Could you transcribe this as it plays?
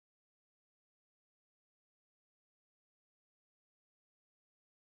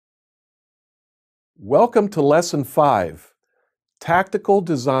Welcome to Lesson 5, Tactical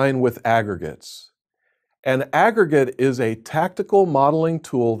Design with Aggregates. An aggregate is a tactical modeling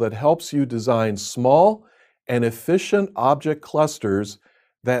tool that helps you design small and efficient object clusters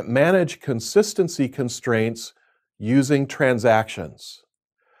that manage consistency constraints using transactions.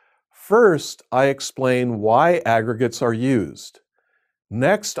 First, I explain why aggregates are used.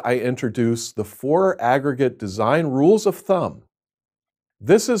 Next, I introduce the 4 aggregate design rules of thumb.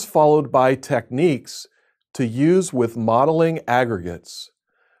 This is followed by techniques to use with modeling aggregates.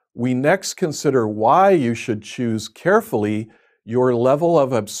 We next consider why you should choose carefully your level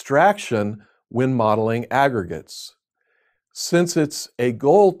of abstraction when modeling aggregates. Since it's a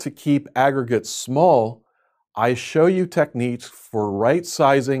goal to keep aggregates small, I show you techniques for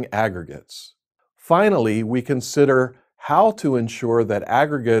right-sizing aggregates. Finally, we consider how to ensure that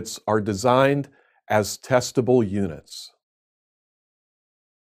aggregates are designed as testable units.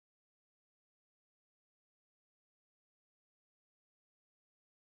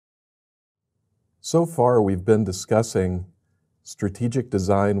 So far, we've been discussing strategic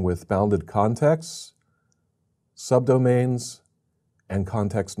design with bounded contexts, subdomains, and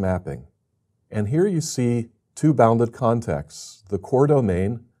context mapping. And here you see 2 bounded contexts, the core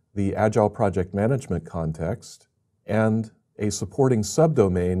domain, the Agile Project Management context, and a supporting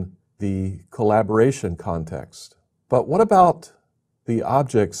subdomain, the collaboration context. But what about the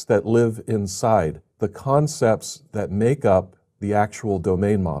objects that live inside, the concepts that make up the actual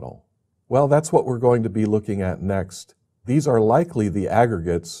domain model? Well, that's what we're going to be looking at next. These are likely the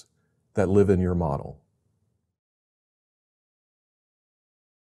aggregates that live in your model.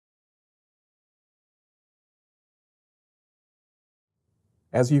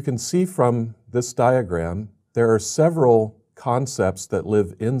 As you can see from this diagram, there are several concepts that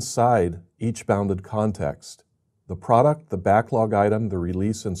live inside each bounded context. The product, the backlog item, the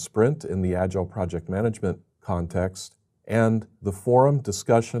release and sprint in the Agile Project Management context, and the forum,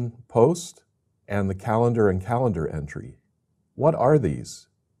 discussion, post, and the calendar and calendar entry. What are these?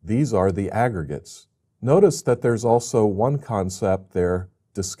 These are the aggregates. Notice that there's also one concept there,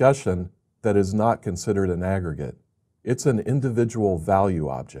 discussion, that is not considered an aggregate. It's an individual value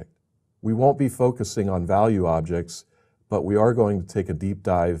object. We won't be focusing on value objects, but we are going to take a deep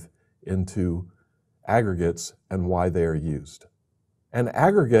dive into aggregates and why they are used. An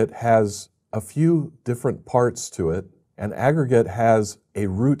aggregate has a few different parts to it. An aggregate has a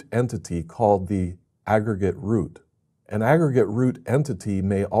root entity called the aggregate root. An aggregate root entity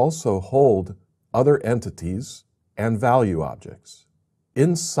may also hold other entities and value objects.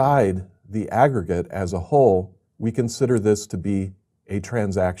 Inside the aggregate as a whole, we consider this to be a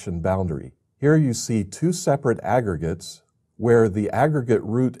transaction boundary. Here you see 2 separate aggregates where the aggregate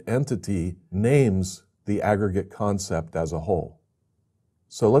root entity names the aggregate concept as a whole.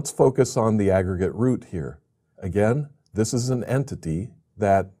 So let's focus on the aggregate root here. Again, this is an entity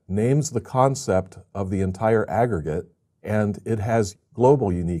that names the concept of the entire aggregate, and it has global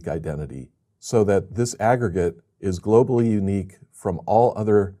unique identity, so that this aggregate is globally unique from all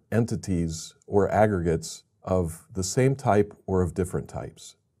other entities or aggregates of the same type or of different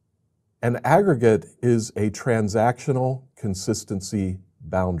types. An aggregate is a transactional consistency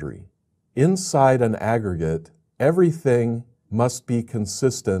boundary. Inside an aggregate, everything must be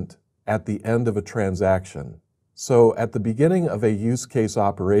consistent at the end of a transaction. So at the beginning of a use case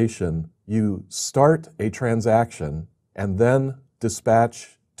operation, you start a transaction and then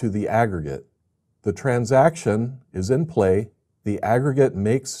dispatch to the aggregate. The transaction is in play, the aggregate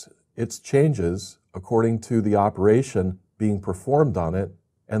makes its changes according to the operation being performed on it,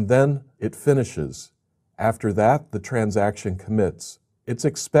 and then it finishes. After that, the transaction commits. It's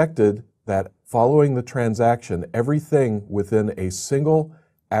expected that following the transaction, everything within a single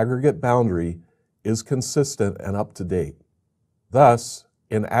aggregate boundary is consistent and up to date. Thus,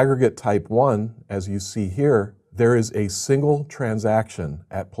 in aggregate type 1, as you see here, there is a single transaction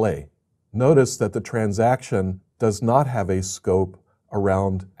at play. Notice that the transaction does not have a scope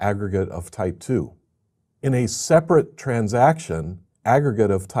around aggregate of type 2. In a separate transaction,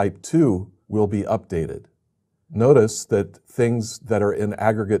 aggregate of type 2 will be updated. Notice that things that are in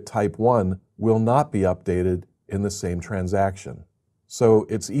aggregate type 1 will not be updated in the same transaction. So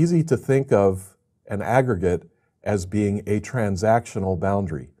it's easy to think of an aggregate as being a transactional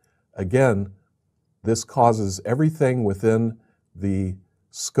boundary. Again, this causes everything within the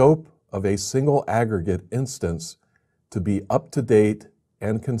scope of a single aggregate instance to be up to date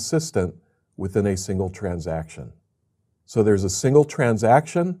and consistent within a single transaction. So there's a single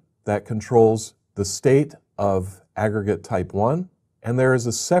transaction that controls the state of aggregate type 1, and there is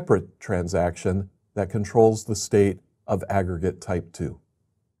a separate transaction that controls the state of aggregate type 2.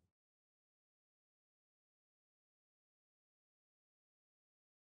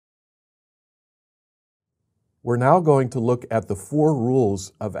 We're now going to look at the 4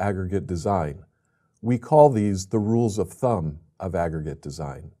 rules of aggregate design. We call these the rules of thumb of aggregate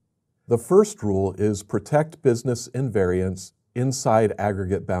design. The first rule is protect business invariance inside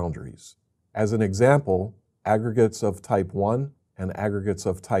aggregate boundaries. As an example, aggregates of type 1 and aggregates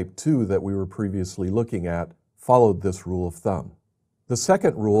of type 2 that we were previously looking at followed this rule of thumb. The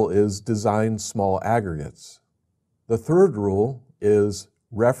second rule is design small aggregates. The third rule is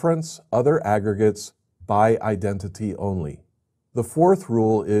reference other aggregates by identity only. The fourth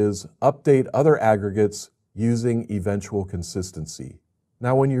rule is update other aggregates using eventual consistency.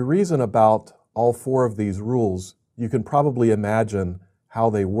 Now, when you reason about all 4 of these rules, you can probably imagine how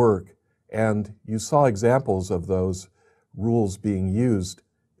they work, and you saw examples of those rules being used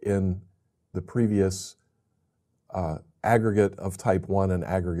in the previous aggregate of type 1 and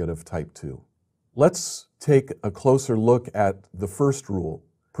aggregate of type 2. Let's take a closer look at the first rule,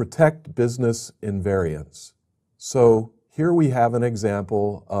 protect business invariance. So here we have an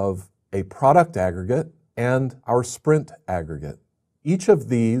example of a product aggregate and our sprint aggregate. Each of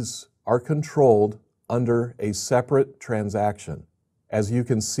these are controlled under a separate transaction. As you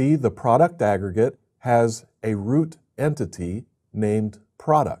can see, the product aggregate has a root entity named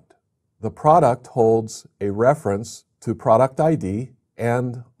product. The product holds a reference to product ID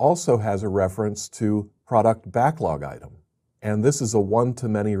and also has a reference to product backlog item. And this is a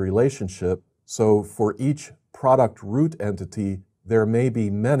one-to-many relationship, so for each product root entity, there may be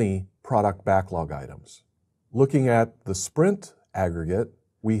many product backlog items. Looking at the sprint aggregate,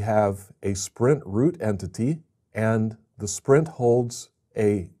 we have a sprint root entity, and the sprint holds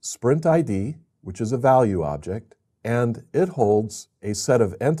a sprint ID, which is a value object, and it holds a set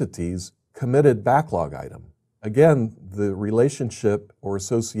of entities, committed backlog item. Again, the relationship or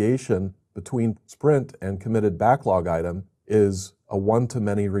association between sprint and committed backlog item is a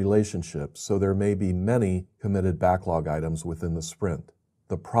one-to-many relationship, so there may be many committed backlog items within the sprint.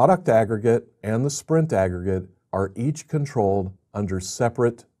 The product aggregate and the sprint aggregate are each controlled under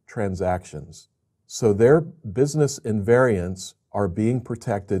separate transactions, so their business invariants are being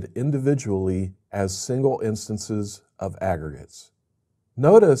protected individually as single instances of aggregates.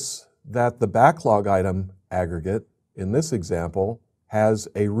 Notice that the backlog item aggregate, in this example, has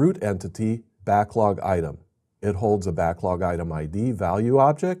a root entity backlog item. It holds a backlog item ID value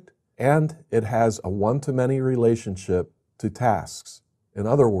object, and it has a one-to-many relationship to tasks. In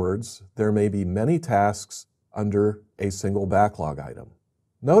other words, there may be many tasks under a single backlog item.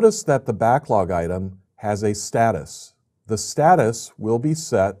 Notice that the backlog item has a status. The status will be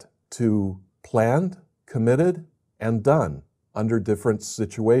set to planned, committed, and done under different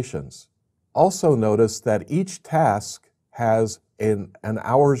situations. Also notice that each task has an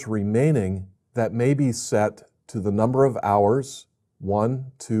hours remaining that may be set to the number of hours,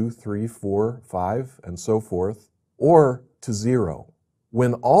 1, 2, 3, 4, 5, and so forth, or to 0.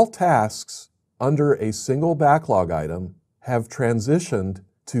 When all tasks under a single backlog item have transitioned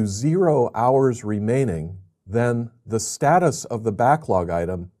to 0 hours remaining, then the status of the backlog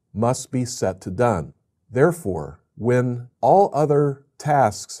item must be set to done. Therefore, when all other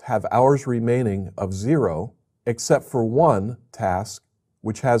tasks have hours remaining of 0, except for one task,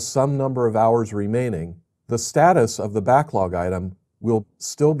 which has some number of hours remaining, the status of the backlog item will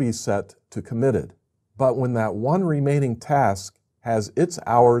still be set to committed. But when that one remaining task has its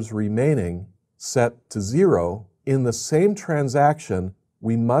hours remaining set to 0, in the same transaction,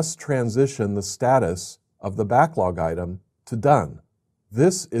 we must transition the status of the backlog item to done.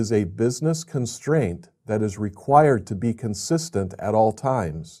 This is a business constraint that is required to be consistent at all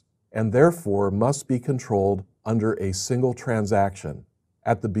times, and therefore must be controlled under a single transaction.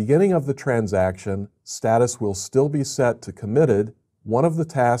 At the beginning of the transaction, status will still be set to committed. One of the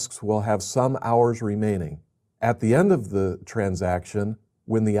tasks will have some hours remaining. At the end of the transaction,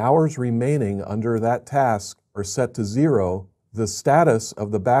 when the hours remaining under that task are set to 0, the status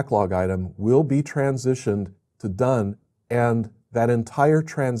of the backlog item will be transitioned to done, and that entire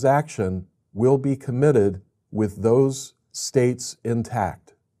transaction will be committed with those states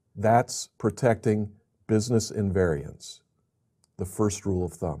intact. That's protecting business invariance, the first rule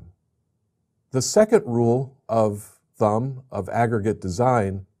of thumb. The second rule of thumb of aggregate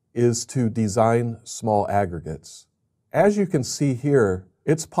design is to design small aggregates. As you can see here,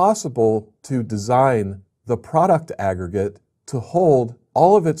 it's possible to design the product aggregate to hold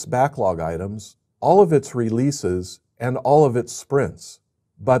all of its backlog items, all of its releases, and all of its sprints.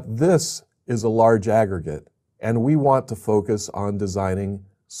 But this is a large aggregate, and we want to focus on designing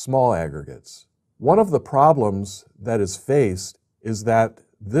small aggregates. One of the problems that is faced is that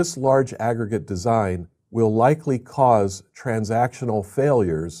this large aggregate design will likely cause transactional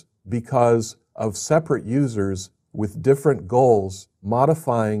failures because of separate users with different goals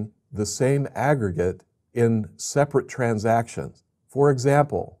modifying the same aggregate in separate transactions. For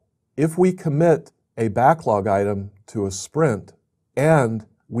example, if we commit a backlog item to a sprint and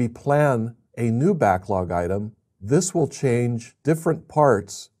we plan a new backlog item, this will change different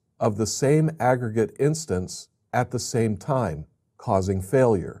parts of the same aggregate instance at the same time, causing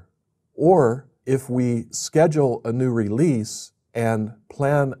failure. Or if we schedule a new release and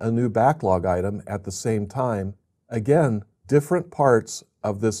plan a new backlog item at the same time, again, different parts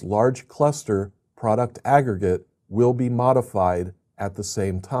of this large cluster product aggregate will be modified at the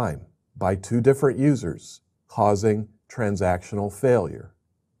same time by two different users, causing transactional failure,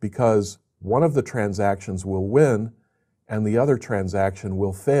 because one of the transactions will win and the other transaction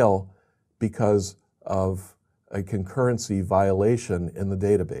will fail because of a concurrency violation in the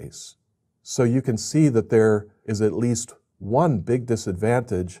database. So you can see that there is at least one big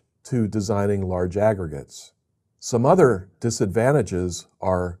disadvantage to designing large aggregates. Some other disadvantages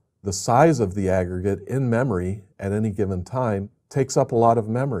are the size of the aggregate in memory at any given time takes up a lot of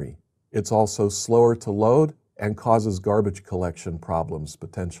memory. It's also slower to load and causes garbage collection problems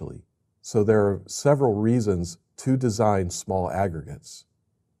potentially. So there are several reasons to design small aggregates.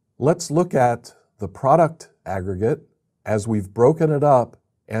 Let's look at the product aggregate as we've broken it up,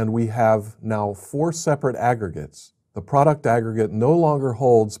 and we have now 4 separate aggregates. The product aggregate no longer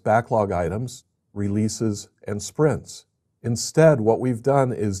holds backlog items, releases, and sprints. Instead, what we've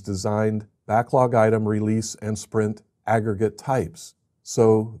done is designed backlog item, release, and sprint aggregate types.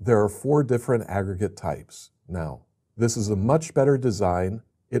 So there are 4 different aggregate types now. This is a much better design.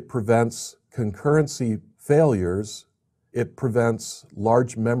 It prevents concurrency failures. It prevents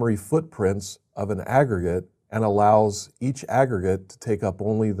large memory footprints of an aggregate and allows each aggregate to take up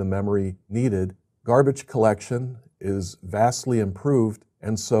only the memory needed. Garbage collection is vastly improved,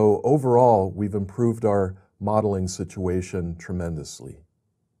 and so overall we've improved our modeling situation tremendously.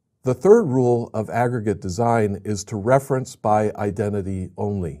 The third rule of aggregate design is to reference by identity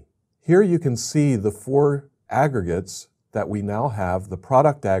only. Here you can see the 4 aggregates that we now have: the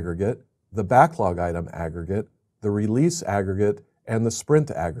product aggregate, the backlog item aggregate, the release aggregate, and the sprint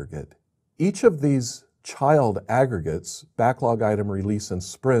aggregate. Each of these child aggregates, backlog item, release, and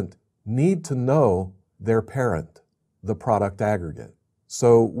sprint, need to know their parent, the product aggregate.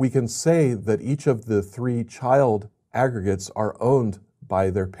 So we can say that each of the 3 child aggregates are owned by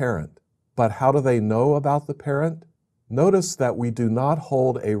their parent. But how do they know about the parent? Notice that we do not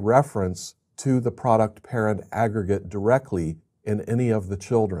hold a reference to the product parent aggregate directly in any of the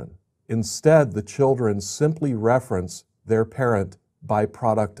children. Instead, the children simply reference their parent by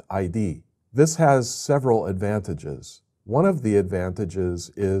product ID. This has several advantages. One of the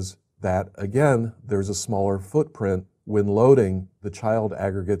advantages is that, again, there's a smaller footprint when loading the child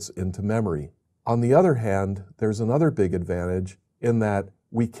aggregates into memory. On the other hand, there's another big advantage in that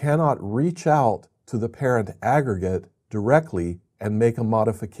we cannot reach out to the parent aggregate directly and make a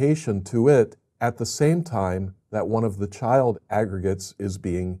modification to it at the same time that one of the child aggregates is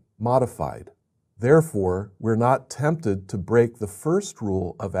being modified. Therefore, we're not tempted to break the first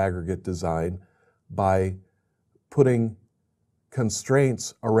rule of aggregate design by putting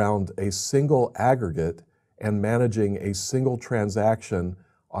constraints around a single aggregate and managing a single transaction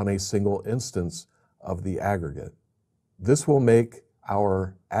on a single instance of the aggregate. This will make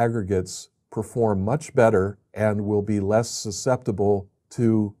our aggregates perform much better and will be less susceptible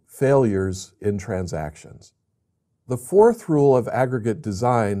to failures in transactions. The fourth rule of aggregate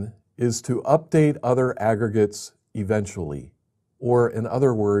design is to update other aggregates eventually, or in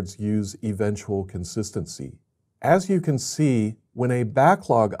other words, use eventual consistency. As you can see, when a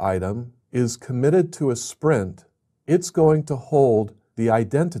backlog item is committed to a sprint, it's going to hold the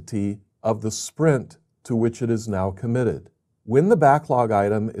identity of the sprint to which it is now committed. When the backlog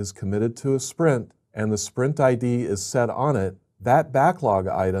item is committed to a sprint and the sprint ID is set on it, that backlog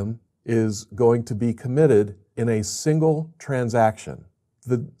item is going to be committed in a single transaction.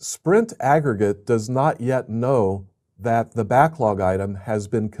 The sprint aggregate does not yet know that the backlog item has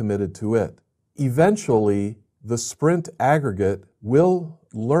been committed to it. Eventually, the sprint aggregate will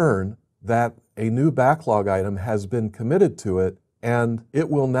learn that a new backlog item has been committed to it, and it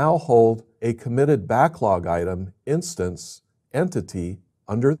will now hold a committed backlog item entity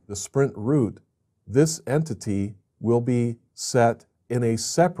under the sprint root. This entity will be set in a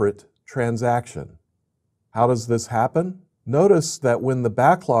separate transaction. How does this happen? Notice that when the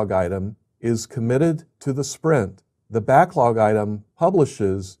backlog item is committed to the sprint, the backlog item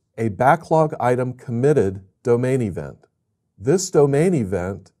publishes a backlog item committed domain event. This domain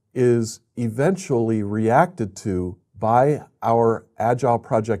event is eventually reacted to by our Agile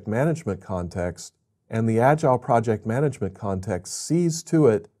Project Management context, and the Agile Project Management context sees to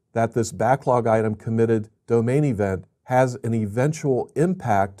it that this backlog item committed domain event has an eventual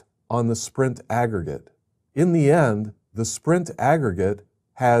impact on the sprint aggregate. In the end, the sprint aggregate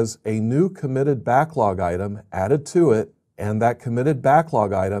has a new committed backlog item added to it, and that committed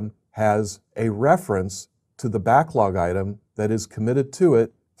backlog item has a reference to the backlog item that is committed to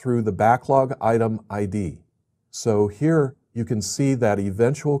it through the backlog item ID. So here you can see that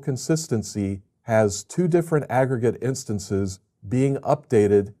eventual consistency has two different aggregate instances being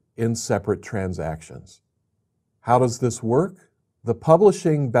updated in separate transactions. How does this work? The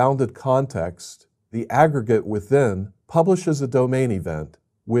publishing bounded context, the aggregate within, publishes a domain event,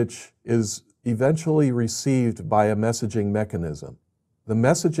 which is eventually received by a messaging mechanism. The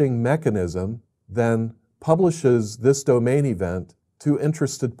messaging mechanism then publishes this domain event to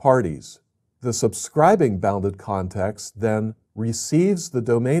interested parties. The subscribing bounded context then receives the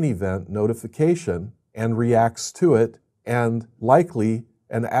domain event notification and reacts to it, and likely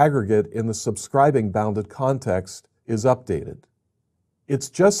an aggregate in the subscribing bounded context is updated. It's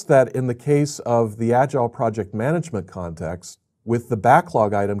just that in the case of the Agile Project Management context, with the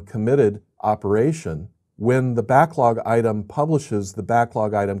backlog item committed operation, when the backlog item publishes the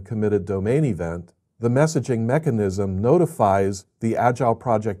backlog item committed domain event, the messaging mechanism notifies the Agile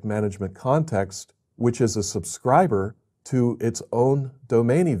Project Management context, which is a subscriber, to its own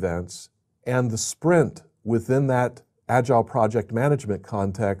domain events, and the sprint within that Agile Project Management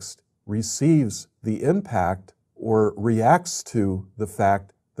context receives the impact or reacts to the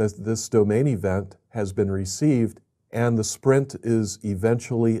fact that this domain event has been received, and the sprint is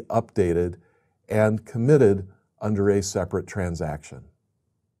eventually updated and committed under a separate transaction.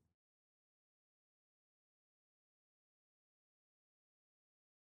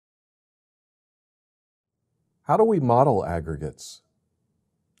 How do we model aggregates?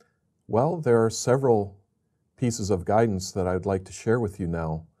 Well, there are several pieces of guidance that I'd like to share with you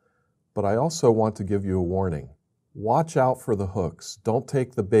now, but I also want to give you a warning. Watch out for the hooks. Don't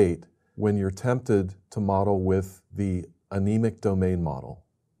take the bait when you're tempted to model with the anemic domain model.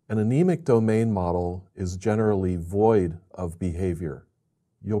 An anemic domain model is generally void of behavior.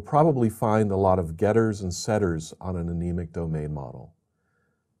 You'll probably find a lot of getters and setters on an anemic domain model.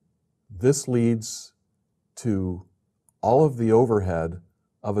 This leads to all of the overhead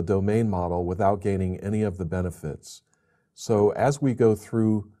of a domain model without gaining any of the benefits. So as we go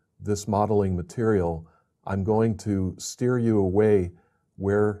through this modeling material, I'm going to steer you away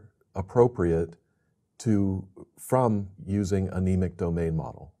where appropriate from using anemic domain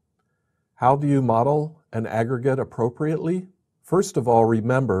model. How do you model an aggregate appropriately? First of all,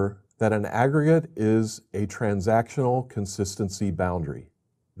 remember that an aggregate is a transactional consistency boundary.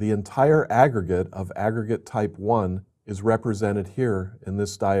 The entire aggregate of aggregate type 1 is represented here in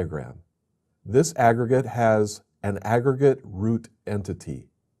this diagram. This aggregate has an aggregate root entity.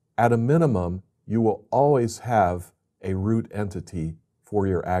 At a minimum, you will always have a root entity for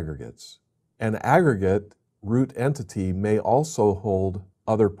your aggregates. An aggregate root entity may also hold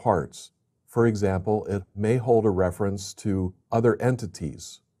other parts. For example, it may hold a reference to other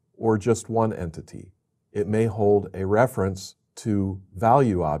entities or just one entity. It may hold a reference to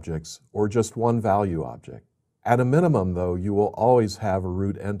value objects or just one value object. At a minimum, though, you will always have a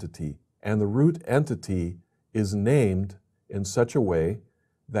root entity, and the root entity is named in such a way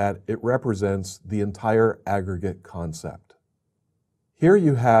that it represents the entire aggregate concept. Here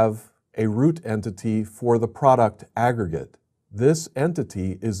you have a root entity for the product aggregate. This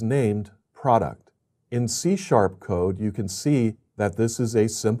entity is named product. In C# code, you can see that this is a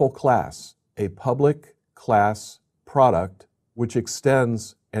simple class, a public class product, which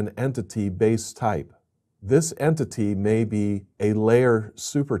extends an entity base type. This entity may be a layer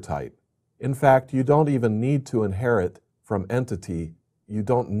supertype. In fact, you don't even need to inherit from entity. You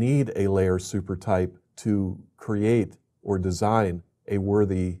don't need a layer supertype to create or design a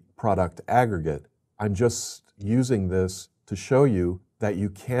worthy product aggregate. I'm just using this to show you that you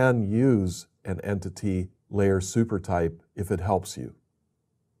can use an entity layer supertype if it helps you.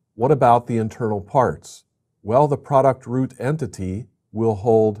 What about the internal parts? Well, the product root entity will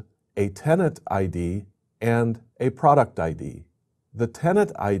hold a tenant ID and a product ID. The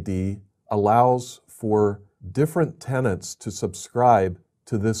tenant ID allows for different tenants to subscribe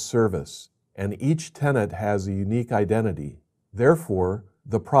to this service, and each tenant has a unique identity. Therefore,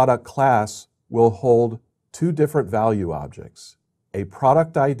 the product class will hold two different value objects, a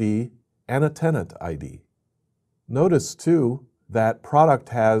product ID and a tenant ID. Notice, too, that product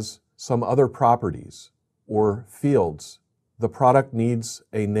has some other properties or fields. The product needs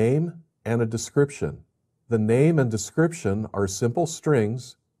a name and a description. the name and description are simple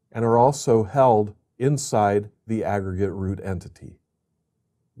strings and are also held inside the aggregate root entity.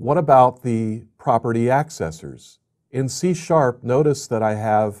 What about the property accessors? In C#, notice that I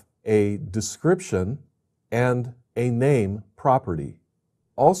have a description and a name property.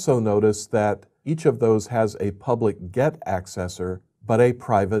 Also notice that each of those has a public get accessor, but a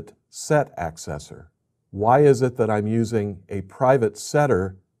private set accessor. Why is it that I'm using a private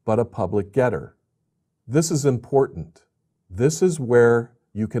setter, but a public getter? This is important. This is where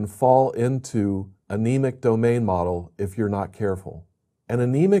you can fall into anemic domain model if you're not careful. An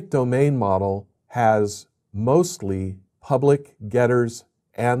anemic domain model has mostly public getters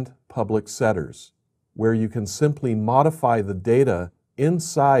and public setters, where you can simply modify the data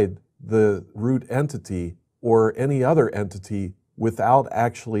inside the root entity or any other entity without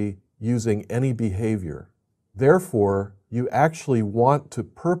actually using any behavior. Therefore, you actually want to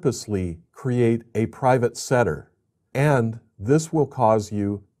purposely create a private setter, and this will cause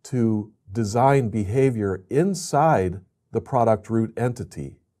you to design behavior inside the product root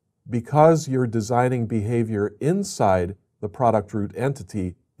entity. Because you're designing behavior inside the product root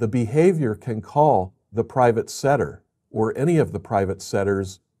entity, the behavior can call the private setter or any of the private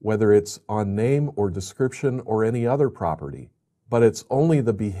setters, whether it's on name or description or any other property. But it's only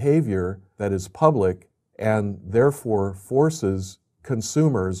the behavior that is public and therefore forces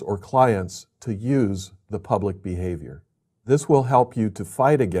consumers or clients to use the public behavior. This will help you to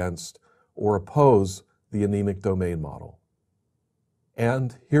fight against or oppose the anemic domain model.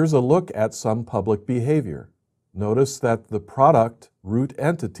 And here's a look at some public behavior. Notice that the product root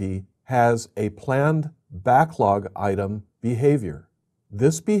entity has a planned backlog item behavior.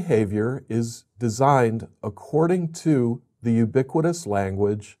 This behavior is designed according to the ubiquitous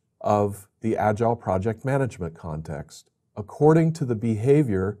language of the Agile project management context, according to the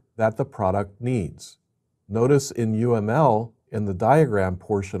behavior that the product needs. Notice in UML, in the diagram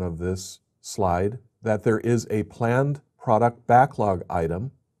portion of this slide, that there is a planned product backlog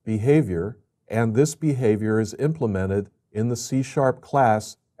item behavior, and this behavior is implemented in the C#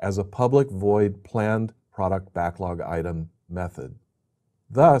 class as a public void planned product backlog item method.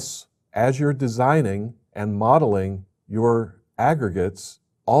 Thus, as you're designing and modeling your aggregates,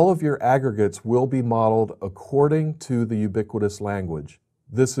 all of your aggregates will be modeled according to the ubiquitous language.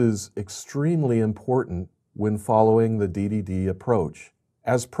 This is extremely important when following the DDD approach.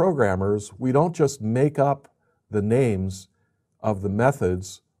 As programmers, we don't just make up the names of the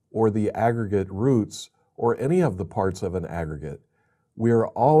methods or the aggregate roots or any of the parts of an aggregate. We are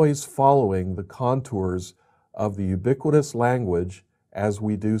always following the contours of the ubiquitous language as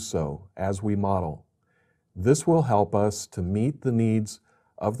we do so, as we model. This will help us to meet the needs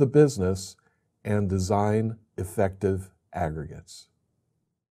of the business and design effective aggregates.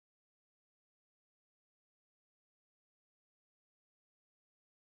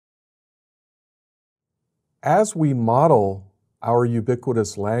 As we model our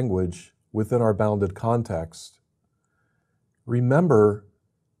ubiquitous language within our bounded context, remember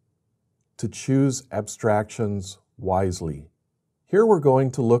to choose abstractions wisely. Here we're going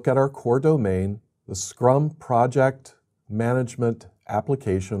to look at our core domain, the Scrum project management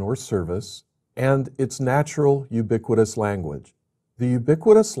application or service, and its natural ubiquitous language. The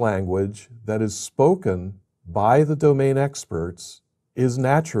ubiquitous language that is spoken by the domain experts is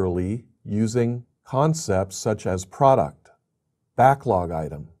naturally using concepts such as product, backlog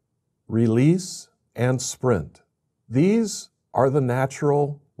item, release, and sprint. These are the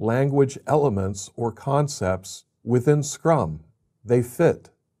natural language elements or concepts within Scrum. They fit,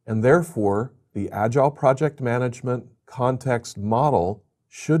 and therefore the Agile project management context model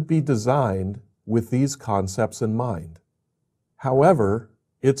should be designed with these concepts in mind. However,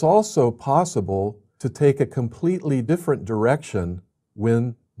 it's also possible to take a completely different direction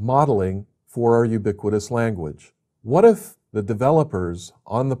when modeling for our ubiquitous language. What if the developers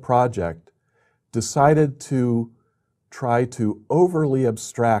on the project decided to try to overly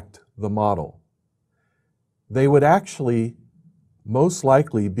abstract the model? They would actually most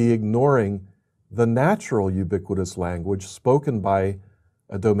likely be ignoring the natural ubiquitous language spoken by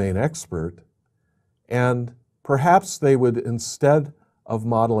a domain expert, and perhaps they would, instead of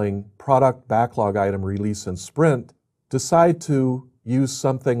modeling product, backlog item, release, and sprint, decide to use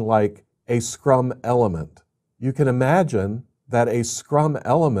something like a Scrum element. You can imagine that a Scrum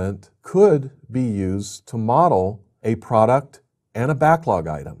element could be used to model a product and a backlog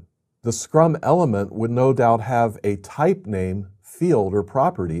item. The Scrum element would no doubt have a type name field or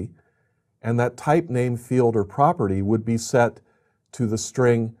property, and that type name field or property would be set to the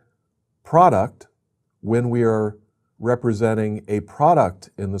string product when we are representing a product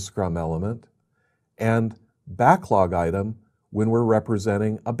in the Scrum element, and backlog item when we're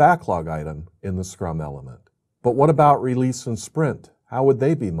representing a backlog item in the Scrum element. But what about release and sprint? How would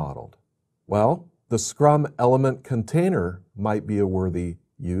they be modeled? Well, the Scrum element container might be a worthy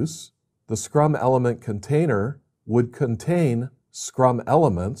use. The Scrum element container would contain Scrum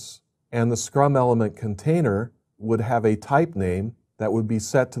elements, and the Scrum element container would have a type name that would be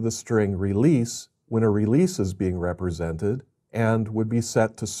set to the string release when a release is being represented, and would be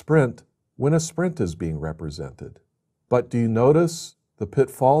set to sprint when a sprint is being represented. But do you notice the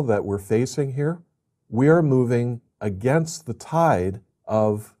pitfall that we're facing here? We are moving against the tide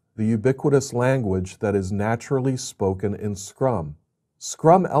of the ubiquitous language that is naturally spoken in Scrum.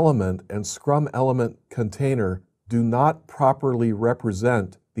 Scrum element and Scrum element container do not properly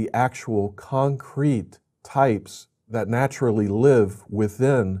represent the actual concrete types that naturally live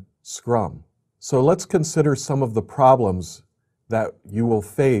within Scrum. So let's consider some of the problems that you will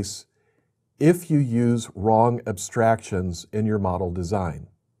face if you use wrong abstractions in your model design.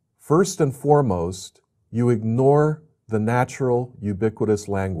 First and foremost, you ignore the natural ubiquitous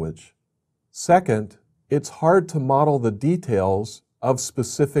language. Second, it's hard to model the details of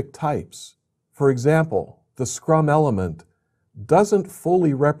specific types. For example, the Scrum element doesn't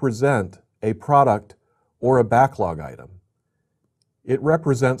fully represent a product or a backlog item. It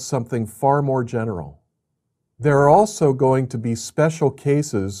represents something far more general. There are also going to be special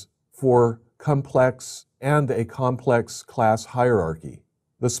cases for complex and a complex class hierarchy.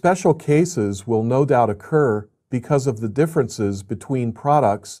 The special cases will no doubt occur because of the differences between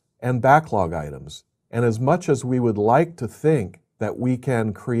products and backlog items. And as much as we would like to think that we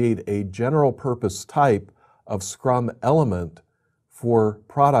can create a general purpose type of Scrum element for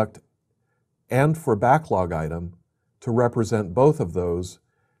product and for backlog item to represent both of those,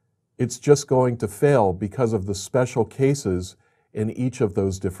 it's just going to fail because of the special cases in each of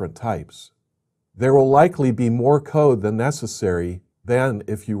those different types. There will likely be more code than necessary than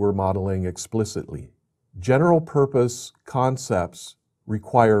if you were modeling explicitly. General purpose concepts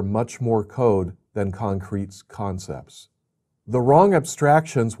require much more code than concrete concepts. The wrong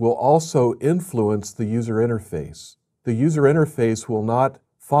abstractions will also influence the user interface. The user interface will not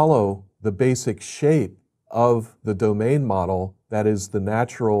follow the basic shape of the domain model that is the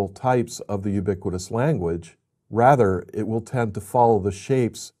natural types of the ubiquitous language. Rather, it will tend to follow the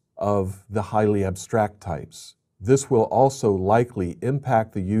shapes of the highly abstract types. This will also likely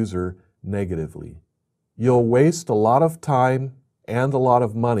impact the user negatively. You'll waste a lot of time and a lot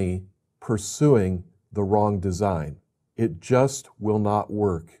of money pursuing the wrong design. It just will not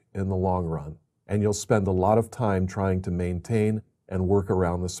work in the long run, and you'll spend a lot of time trying to maintain and work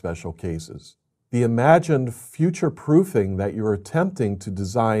around the special cases. The imagined future proofing that you're attempting to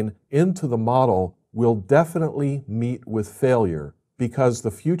design into the model will definitely meet with failure because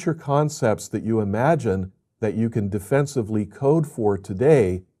the future concepts that you imagine that you can defensively code for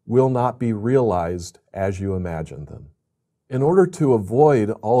today will not be realized as you imagine them. In order to avoid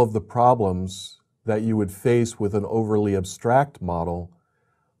all of the problems that you would face with an overly abstract model,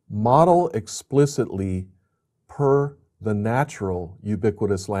 model explicitly per the natural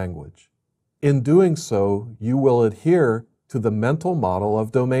ubiquitous language. In doing so, you will adhere to the mental model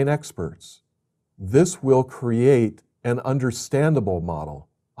of domain experts. This will create an understandable model,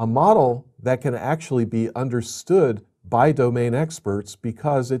 a model that can actually be understood by domain experts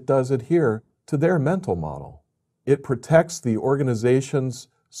because it does adhere to their mental model. It protects the organization's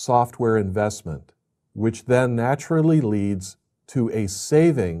software investment, which then naturally leads to a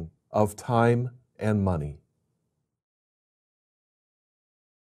saving of time and money.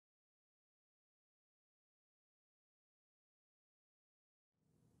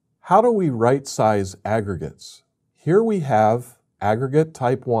 How do we right-size aggregates? Here we have aggregate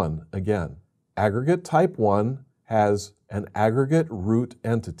type 1 again. Aggregate type 1 has an aggregate root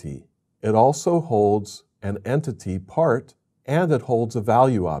entity. It also holds an entity part, and it holds a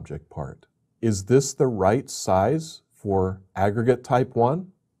value object part. Is this the right size for aggregate type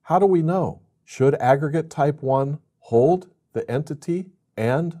 1? How do we know? Should aggregate type 1 hold the entity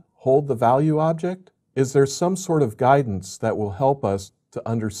and hold the value object? Is there some sort of guidance that will help us to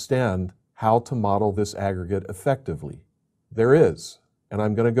understand how to model this aggregate effectively? There is, and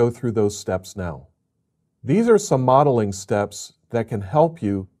I'm going to go through those steps now. These are some modeling steps that can help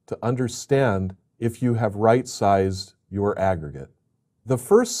you to understand if you have right-sized your aggregate. The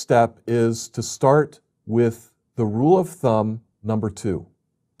first step is to start with the rule of thumb number 2,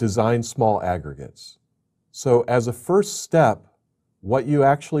 design small aggregates. So as a first step, what you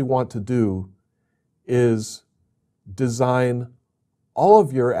actually want to do is design all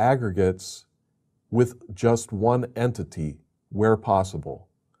of your aggregates with just one entity where possible.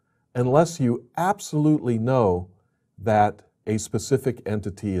 unless you absolutely know that a specific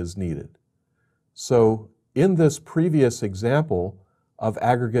entity is needed. So in this previous example of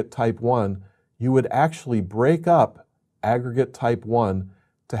aggregate type 1, you would actually break up aggregate type 1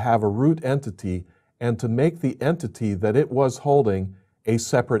 to have a root entity and to make the entity that it was holding a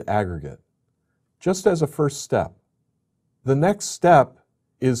separate aggregate, just as a first step. The next step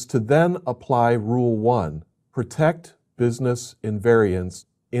is to then apply Rule 1, protect business invariance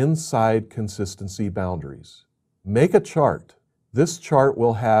inside consistency boundaries. Make a chart. This chart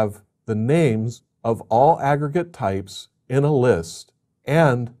will have the names of all aggregate types in a list,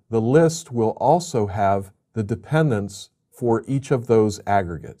 and the list will also have the dependents for each of those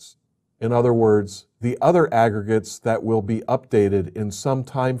aggregates. In other words, the other aggregates that will be updated in some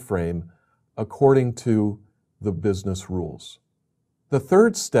time frame according to the business rules. The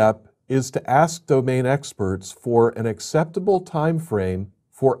third step is to ask domain experts for an acceptable time frame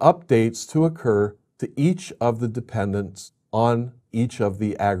for updates to occur to each of the dependents on each of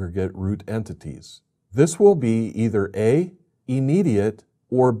the aggregate root entities. This will be either A, immediate,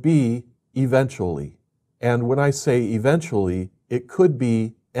 or B, eventually. And when I say eventually, it could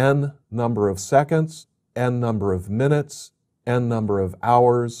be n number of seconds, n number of minutes, n number of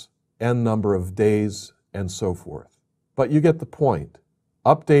hours, n number of days, and so forth. But you get the point.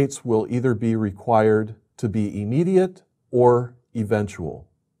 Updates will either be required to be immediate or eventual.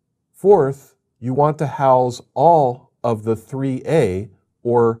 Fourth, you want to house all of the 3A,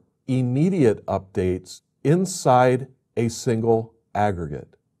 or immediate updates, inside a single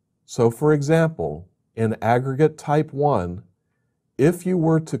aggregate. So for example, in aggregate type 1, if you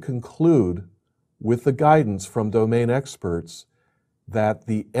were to conclude with the guidance from domain experts that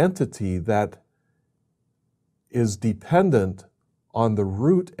the entity that is dependent on the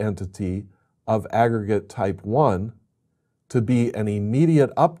root entity of aggregate type 1 to be an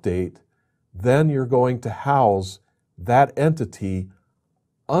immediate update, then you're going to house that entity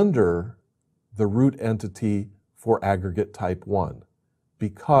under the root entity for aggregate type 1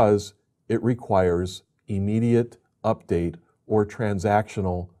 because it requires immediate update or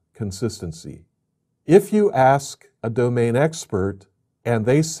transactional consistency. If you ask a domain expert and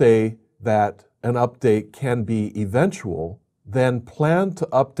they say that an update can be eventual, then plan to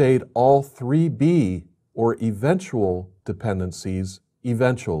update all 3B or eventual dependencies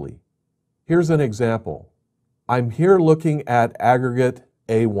eventually. Here's an example. I'm here looking at aggregate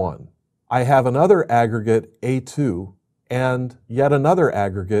A1. I have another aggregate A2 and yet another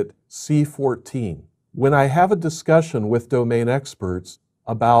aggregate C14. When I have a discussion with domain experts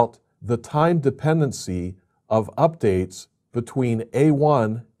about the time dependency of updates between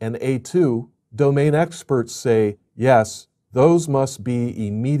A1 and A2, domain experts say, yes, those must be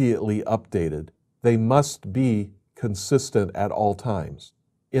immediately updated. They must be consistent at all times.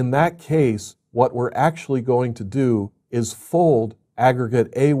 In that case, what we're actually going to do is fold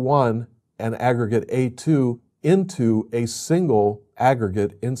aggregate A1 and aggregate A2 into a single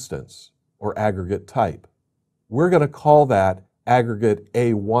aggregate instance or aggregate type. We're going to call that aggregate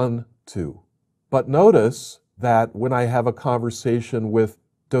A12. But notice that when I have a conversation with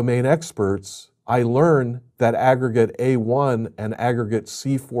domain experts, I learn that aggregate A1 and aggregate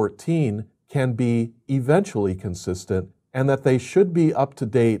C14 can be eventually consistent and that they should be up to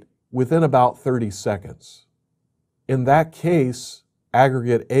date within about 30 seconds. In that case,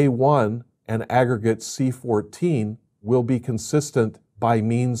 aggregate A1 and aggregate C14 will be consistent by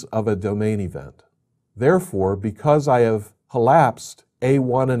means of a domain event. Therefore, because I have collapsed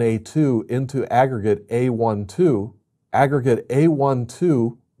A1 and A2 into aggregate A12, aggregate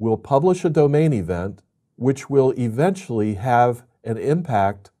A12 will publish a domain event which will eventually have an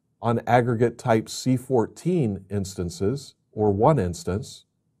impact on aggregate type C14 instances, or one instance,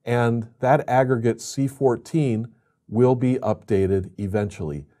 and that aggregate C14 will be updated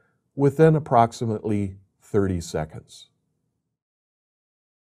eventually within approximately 30 seconds.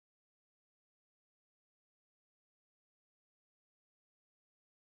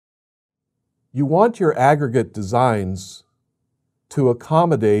 You want your aggregate designs to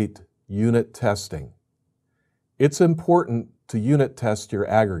accommodate unit testing. It's important to unit test your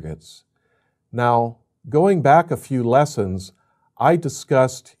aggregates. Now, going back a few lessons, I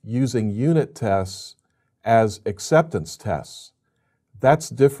discussed using unit tests as acceptance tests. That's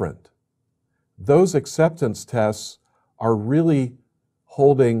different. Those acceptance tests are really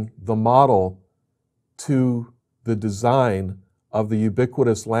holding the model to the design of the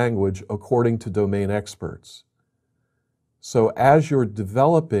ubiquitous language according to domain experts. So as you're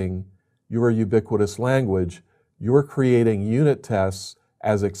developing your ubiquitous language, you're creating unit tests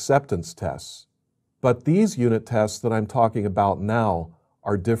as acceptance tests. But these unit tests that I'm talking about now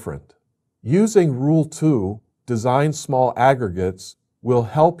are different. Using Rule 2, design small aggregates, will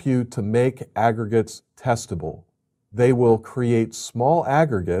help you to make aggregates testable. They will create small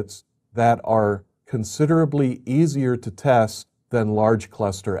aggregates that are considerably easier to test than large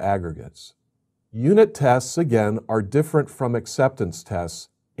cluster aggregates. Unit tests, again, are different from acceptance tests.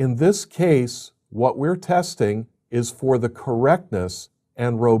 In this case, what we're testing is for the correctness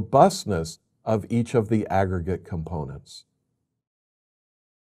and robustness of each of the aggregate components.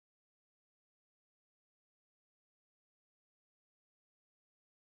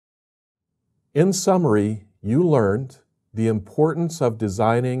 In summary, you learned the importance of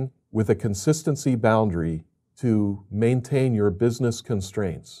designing with a consistency boundary to maintain your business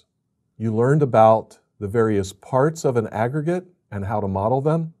constraints. You learned about the various parts of an aggregate and how to model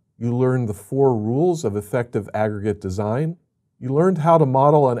them. You learned the 4 rules of effective aggregate design. You learned how to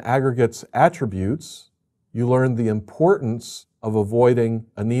model an aggregate's attributes. You learned the importance of avoiding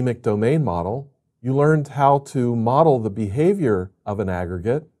anemic domain model. You learned how to model the behavior of an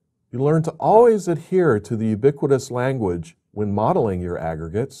aggregate. You learn to always adhere to the ubiquitous language when modeling your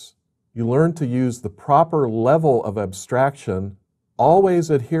aggregates. You learn to use the proper level of abstraction, always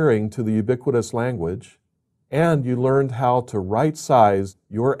adhering to the ubiquitous language. And you learned how to right-size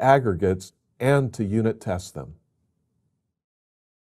your aggregates and to unit test them.